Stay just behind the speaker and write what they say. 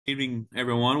Evening,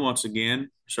 everyone. Once again,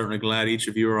 certainly glad each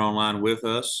of you are online with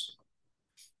us.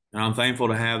 And I'm thankful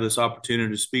to have this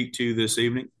opportunity to speak to you this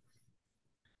evening.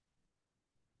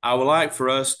 I would like for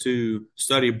us to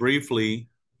study briefly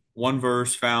one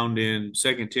verse found in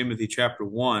 2 Timothy chapter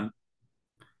 1,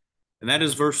 and that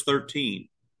is verse 13.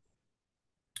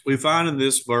 We find in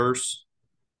this verse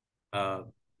uh,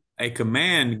 a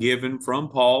command given from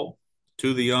Paul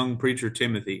to the young preacher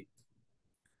Timothy.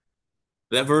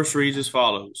 That verse reads as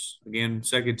follows. Again,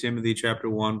 2 Timothy chapter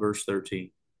 1, verse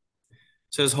 13. It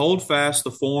says, "Hold fast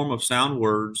the form of sound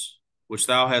words which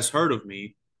thou hast heard of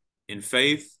me, in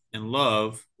faith and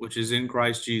love which is in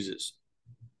Christ Jesus."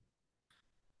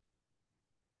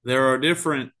 There are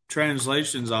different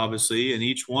translations, obviously, and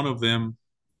each one of them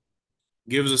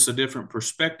gives us a different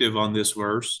perspective on this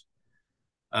verse.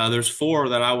 There's four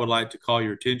that I would like to call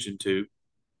your attention to.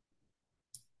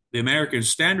 The American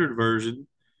Standard Version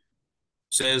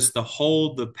says to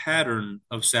hold the pattern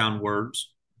of sound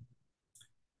words.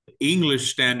 The English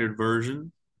Standard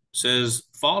Version says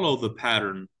follow the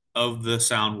pattern of the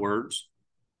sound words.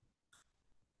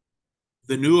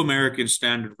 The New American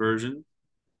Standard Version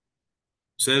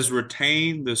says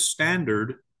retain the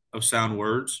standard of sound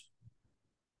words.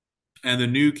 And the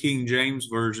New King James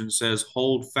Version says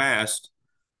hold fast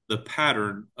the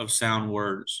pattern of sound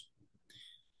words.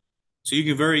 So you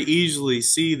can very easily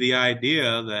see the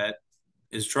idea that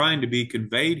is trying to be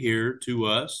conveyed here to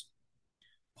us.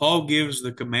 Paul gives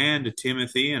the command to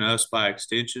Timothy and us by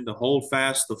extension to hold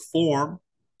fast the form,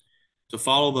 to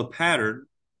follow the pattern,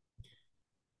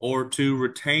 or to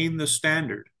retain the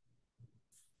standard.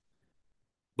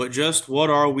 But just what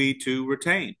are we to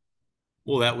retain?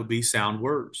 Well, that would be sound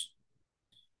words.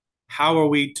 How are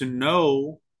we to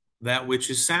know that which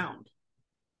is sound?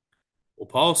 Well,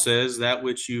 Paul says that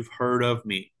which you've heard of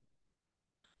me.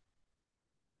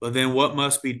 But then what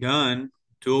must be done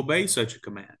to obey such a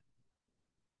command?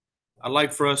 I'd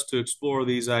like for us to explore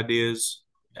these ideas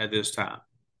at this time.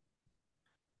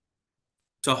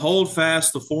 To hold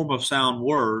fast the form of sound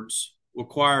words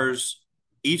requires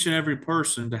each and every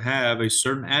person to have a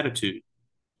certain attitude.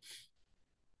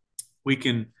 We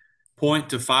can point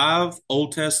to 5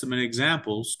 Old Testament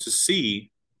examples to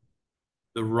see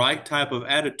the right type of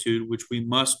attitude which we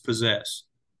must possess.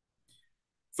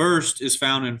 First is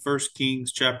found in 1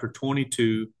 Kings chapter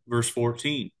 22, verse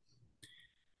 14.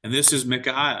 And this is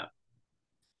Micaiah.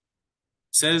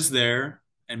 It says there,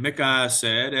 and Micaiah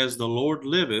said, "As the Lord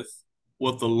liveth,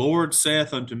 what the Lord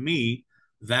saith unto me,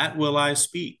 that will I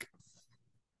speak."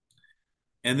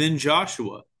 And then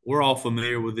Joshua. We're all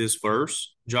familiar with this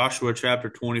verse. Joshua chapter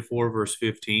 24, verse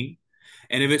 15.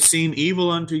 "And if it seem evil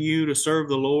unto you to serve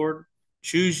the Lord,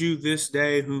 choose you this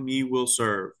day whom ye will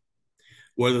serve,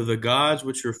 whether the gods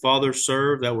which your fathers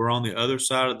served that were on the other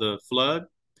side of the flood,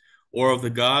 or of the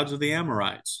gods of the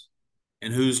Amorites,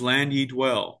 in whose land ye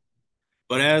dwell.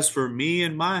 But as for me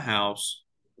and my house,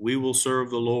 we will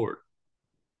serve the Lord."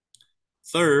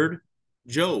 Third,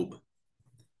 Job.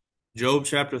 Job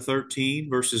chapter 13,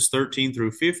 verses 13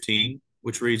 through 15,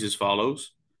 which reads as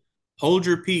follows: "Hold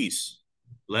your peace,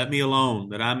 let me alone,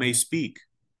 that I may speak,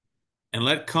 and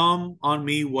let come on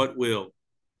me what will.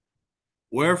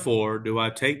 Wherefore do I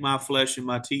take my flesh in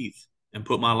my teeth, and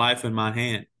put my life in my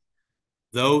hand?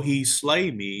 Though he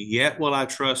slay me, yet will I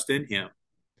trust in him,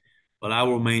 but I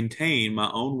will maintain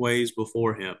my own ways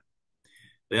before him."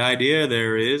 The idea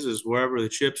there is wherever the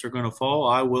chips are going to fall,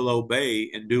 I will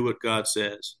obey and do what God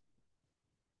says.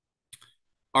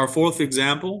 Our fourth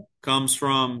example comes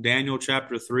from Daniel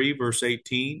chapter 3, verse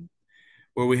 18,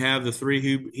 where we have the three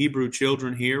Hebrew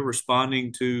children here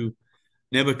responding to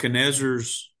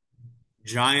Nebuchadnezzar's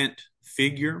giant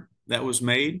figure that was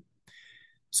made. It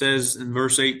says in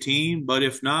verse 18, "But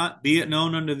if not, be it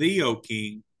known unto thee, O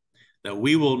king, that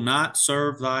we will not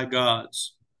serve thy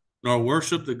gods, nor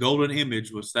worship the golden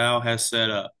image which thou hast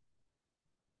set up."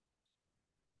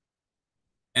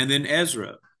 And then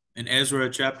Ezra, in Ezra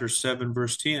chapter 7,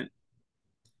 verse 10,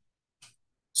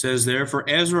 says there, "For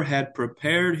Ezra had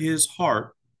prepared his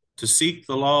heart to seek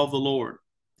the law of the Lord,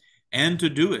 and to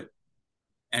do it,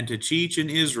 and to teach in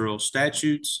Israel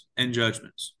statutes and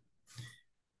judgments."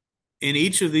 In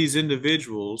each of these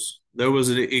individuals, there was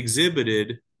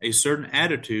exhibited a certain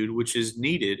attitude which is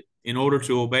needed in order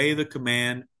to obey the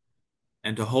command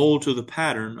and to hold to the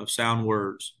pattern of sound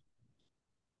words.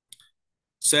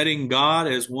 Setting God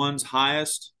as one's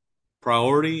highest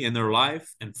priority in their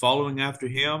life and following after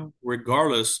him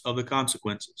regardless of the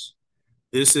consequences.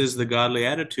 This is the godly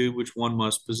attitude which one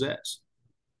must possess.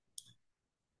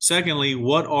 Secondly,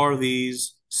 what are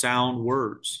these sound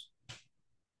words?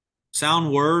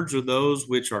 Sound words are those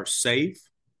which are safe,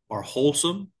 are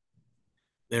wholesome,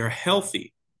 They're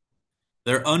healthy.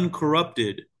 They're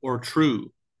uncorrupted or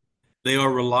true. They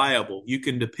are reliable. You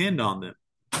can depend on them.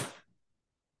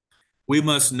 We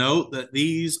must note that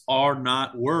these are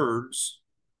not words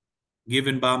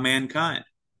given by mankind.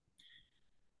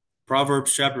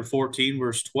 Proverbs chapter 14,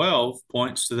 verse 12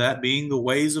 points to that being the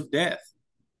ways of death.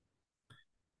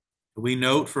 We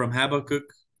note from Habakkuk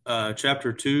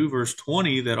chapter 2, verse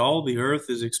 20, that all the earth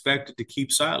is expected to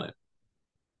keep silent.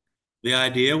 The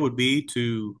idea would be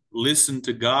to listen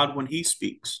to God when he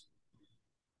speaks.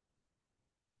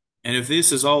 And if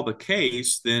this is all the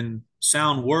case, then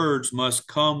sound words must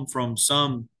come from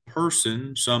some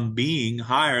person, some being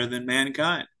higher than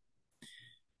mankind.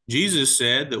 Jesus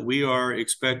said that we are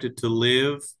expected to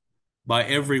live by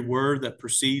every word that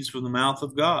proceeds from the mouth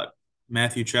of God.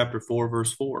 Matthew chapter 4,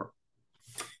 verse 4.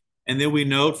 And then we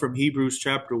note from Hebrews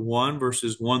chapter 1,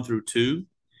 verses 1 through 2,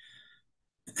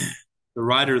 the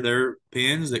writer there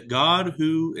pens that God,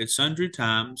 who at sundry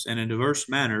times and in diverse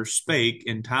manners spake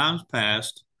in times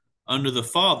past unto the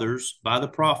fathers by the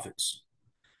prophets,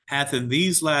 hath in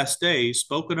these last days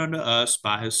spoken unto us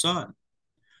by his Son,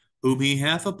 whom he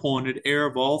hath appointed heir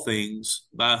of all things,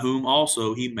 by whom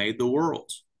also he made the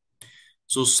worlds.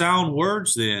 So sound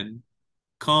words then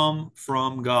come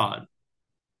from God.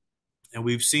 And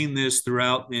we've seen this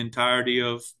throughout the entirety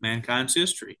of mankind's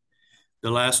history. The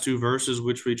last two verses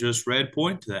which we just read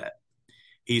point to that.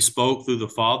 He spoke through the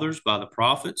fathers by the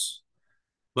prophets.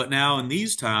 But now in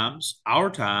these times, our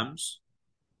times,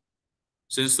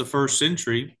 since the first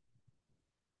century,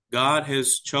 God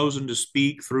has chosen to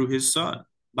speak through his Son,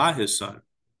 by his Son.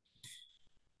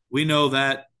 We know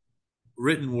that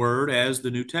written word as the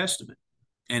New Testament,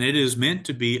 and it is meant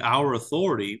to be our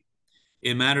authority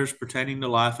in matters pertaining to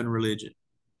life and religion.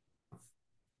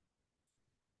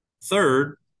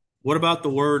 Third, what about the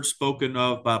words spoken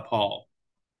of by Paul?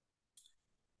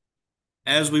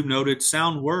 As we've noted,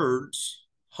 sound words,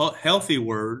 healthy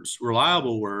words,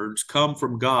 reliable words come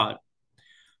from God.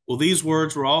 Well, these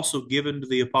words were also given to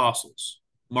the apostles.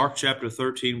 Mark chapter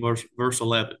 13, verse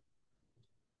 11.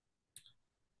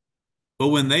 But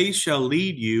when they shall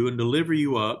lead you and deliver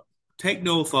you up, take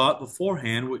no thought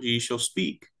beforehand what ye shall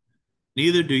speak,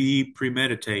 neither do ye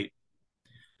premeditate.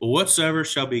 But whatsoever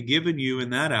shall be given you in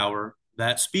that hour,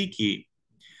 that speak ye.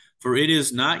 For it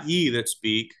is not ye that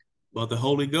speak, but the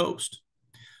Holy Ghost.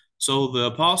 So the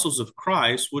apostles of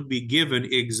Christ would be given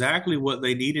exactly what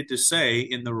they needed to say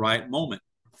in the right moment.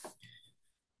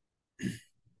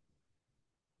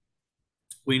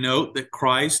 We note that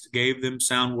Christ gave them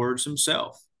sound words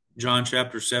himself. John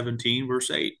chapter 17, verse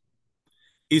 8.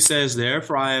 He says,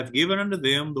 therefore I have given unto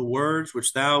them the words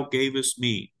which thou gavest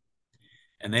me,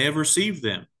 and they have received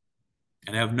them,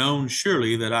 and have known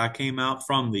surely that I came out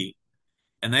from thee,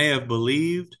 and they have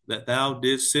believed that thou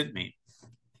didst send me.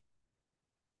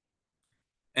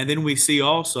 And then we see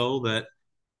also that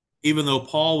even though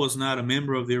Paul was not a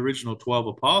member of the original 12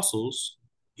 apostles,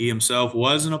 he himself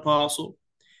was an apostle,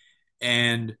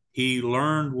 and he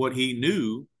learned what he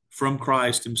knew from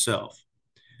Christ himself.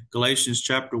 Galatians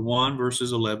chapter 1,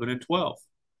 verses 11 and 12.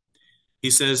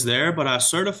 He says there, but I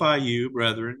certify you,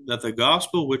 brethren, that the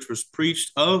gospel which was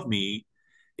preached of me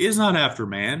is not after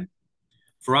man,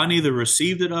 for I neither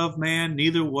received it of man,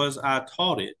 neither was I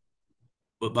taught it,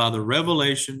 but by the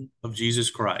revelation of Jesus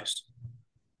Christ.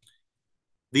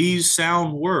 These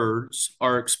sound words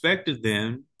are expected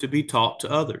then to be taught to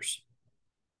others.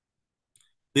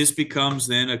 This becomes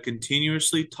then a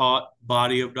continuously taught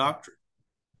body of doctrine,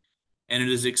 and it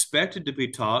is expected to be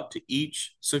taught to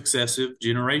each successive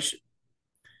generation.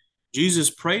 Jesus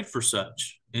prayed for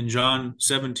such in John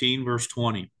 17, verse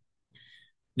 20.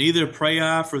 Neither pray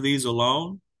I for these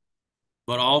alone,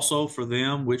 but also for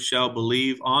them which shall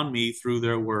believe on me through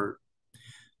their word.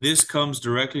 This comes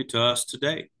directly to us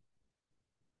today.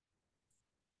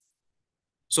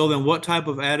 So then what type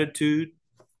of attitude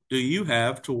do you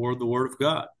have toward the word of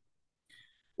God?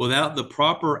 Without the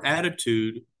proper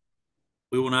attitude,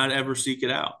 we will not ever seek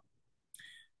it out.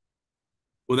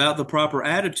 Without the proper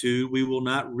attitude, we will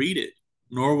not read it,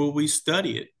 nor will we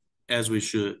study it as we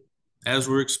should, as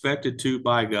we're expected to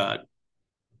by God.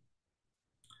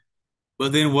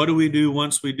 But then what do we do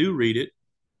once we do read it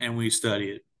and we study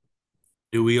it?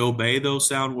 Do we obey those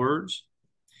sound words?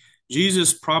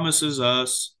 Jesus promises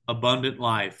us abundant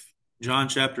life. John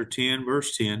chapter 10,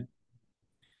 verse 10.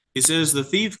 He says, the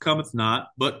thief cometh not,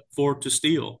 but for to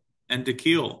steal, and to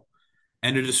kill,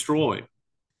 and to destroy.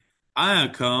 I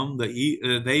am come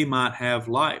that they might have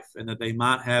life, and that they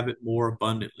might have it more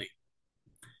abundantly.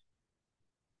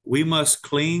 We must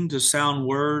cling to sound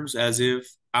words as if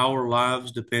our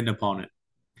lives depend upon it,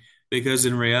 because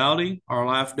in reality, our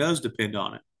life does depend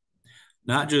on it.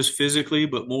 not just physically,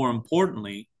 but more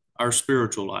importantly, our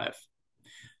spiritual life.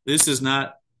 This is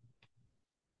not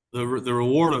the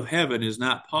reward of heaven is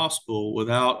not possible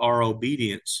without our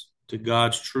obedience to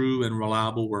God's true and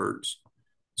reliable words.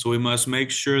 So we must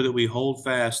make sure that we hold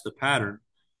fast the pattern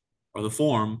or the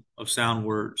form of sound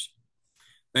words.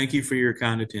 Thank you for your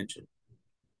kind attention.